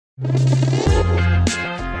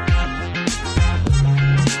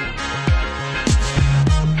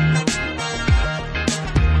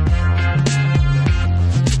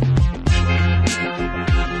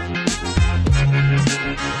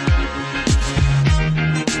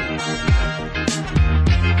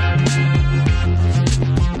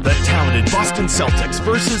Boston Celtics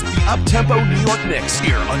versus the up-tempo New York Knicks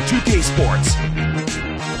here on 2K Sports.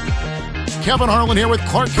 Kevin Harlan here with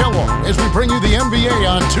Clark Kellogg as we bring you the NBA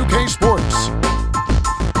on 2K Sports.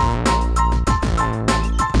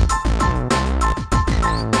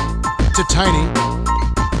 To Tiny,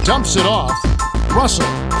 dumps it off. Russell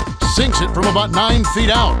sinks it from about 9 feet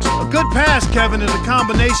out. A good pass, Kevin, is a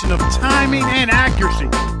combination of timing and accuracy.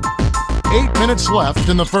 8 minutes left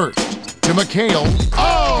in the first. To McHale.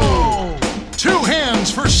 Oh! 2 hands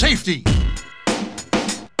for safety.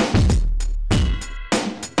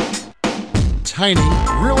 Tiny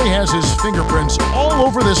really has his fingerprints all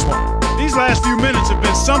over this one. These last few minutes have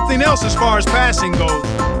been something else as far as passing goes.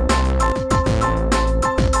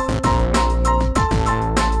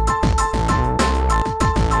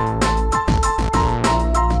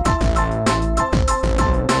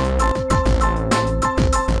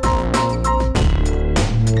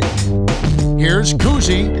 Here's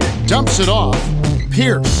Cousy, dumps it off.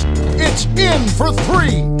 Pierce, it's in for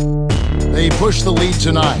 3. They push the lead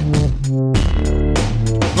to 9.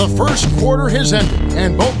 The first quarter has ended,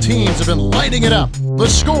 and both teams have been lighting it up. The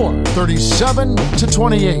score,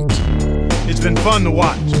 37-28. It's been fun to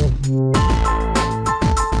watch.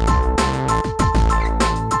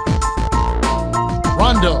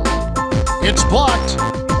 Rondo, it's blocked.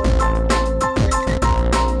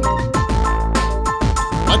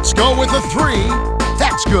 Let's go with a 3.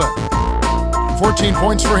 That's good. 14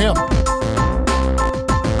 points for him.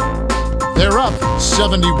 They're up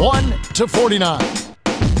 71-49.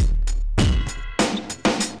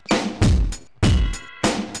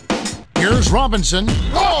 Here's Robinson.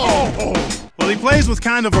 Oh! Well, he plays with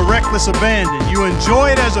kind of a reckless abandon. You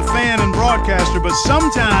enjoy it as a fan and broadcaster, but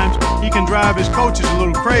sometimes he can drive his coaches a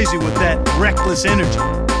little crazy with that reckless energy.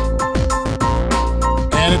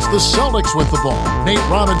 And it's the Celtics with the ball. Nate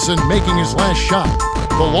Robinson making his last shot.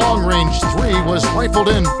 The long-range 3 was rifled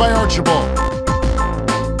in by Archibald.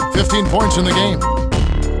 15 points in the game.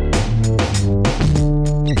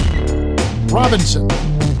 Robinson.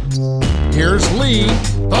 Here's Lee.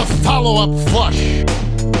 The follow-up flush.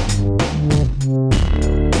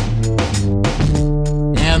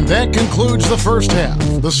 And that concludes the first half.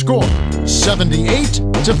 The score,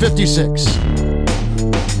 78-56.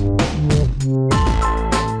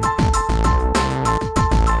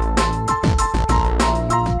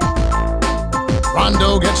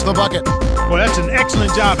 Rondo gets the bucket. Well, that's an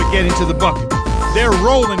excellent job at getting to the bucket. They're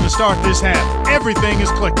rolling to start this half. Everything is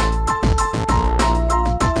clicking.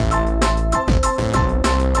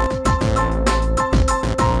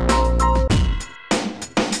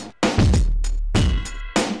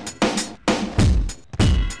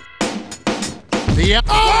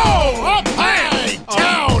 Up high,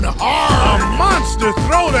 down hard. A monster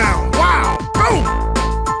throwdown. Wow. Boom.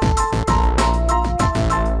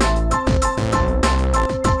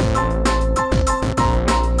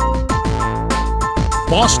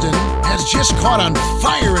 Boston has just caught on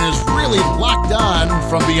fire and is really locked on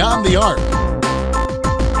from beyond the arc.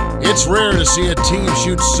 It's rare to see a team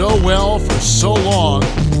shoot so well for so long,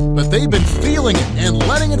 but they've been feeling it and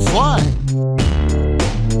letting it fly.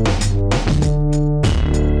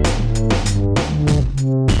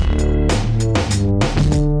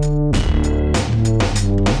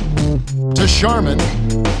 To Sharman.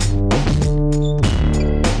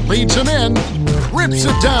 Leads him in. Rips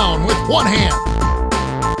it down with one hand.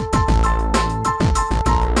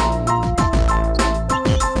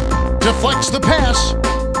 Deflects the pass.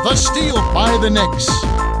 The steal by the Knicks.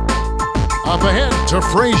 Up ahead to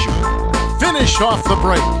Frazier. Finish off the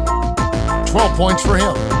break. 12 points for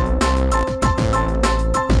him.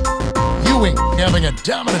 Ewing having a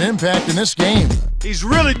dominant impact in this game. He's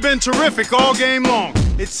really been terrific all game long.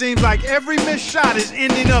 It seems like every missed shot is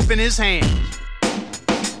ending up in his hands.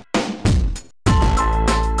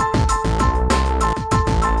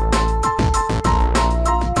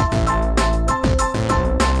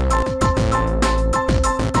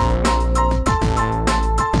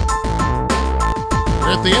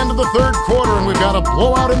 We're at the end of the third quarter, and we've got a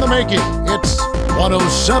blowout in the making. It's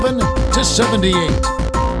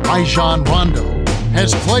 107-78. Rajon Rondo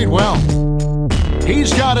has played well.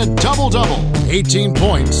 He's got a double-double, 18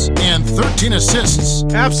 points and 13 assists.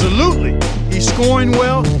 Absolutely. He's scoring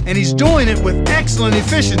well, and he's doing it with excellent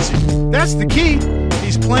efficiency. That's the key.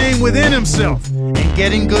 He's playing within himself and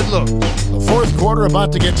getting good looks. The fourth quarter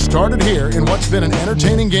about to get started here in what's been an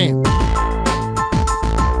entertaining game.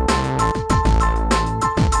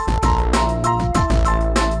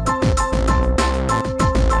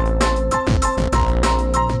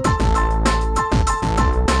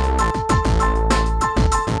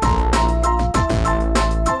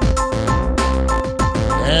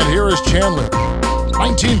 And here is Chandler.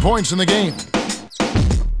 19 points in the game.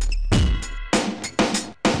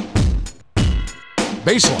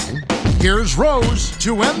 Baseline. Here's Rose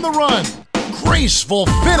to end the run. Graceful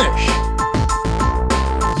finish.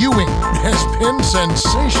 Ewing has been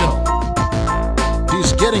sensational.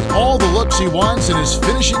 He's getting all the looks he wants and is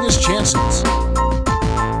finishing his chances.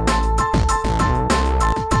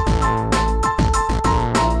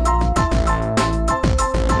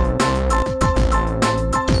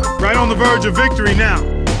 Right on the verge of victory now.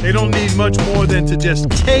 They don't need much more than to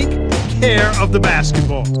just take care of the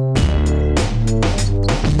basketball.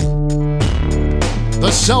 The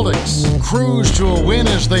Celtics cruise to a win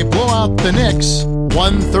as they blow out the Knicks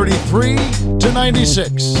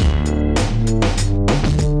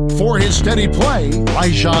 133-96. For his steady play,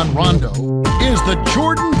 Rajon Rondo is the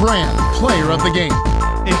Jordan Brand player of the game.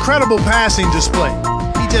 Incredible passing display.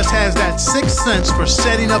 He just has that sixth sense for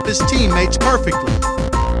setting up his teammates perfectly.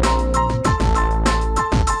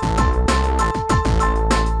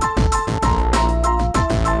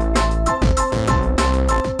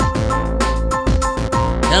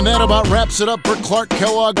 And that about wraps it up for Clark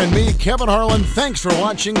Kellogg and me, Kevin Harlan. Thanks for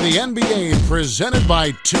watching the NBA presented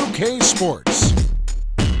by 2K Sports.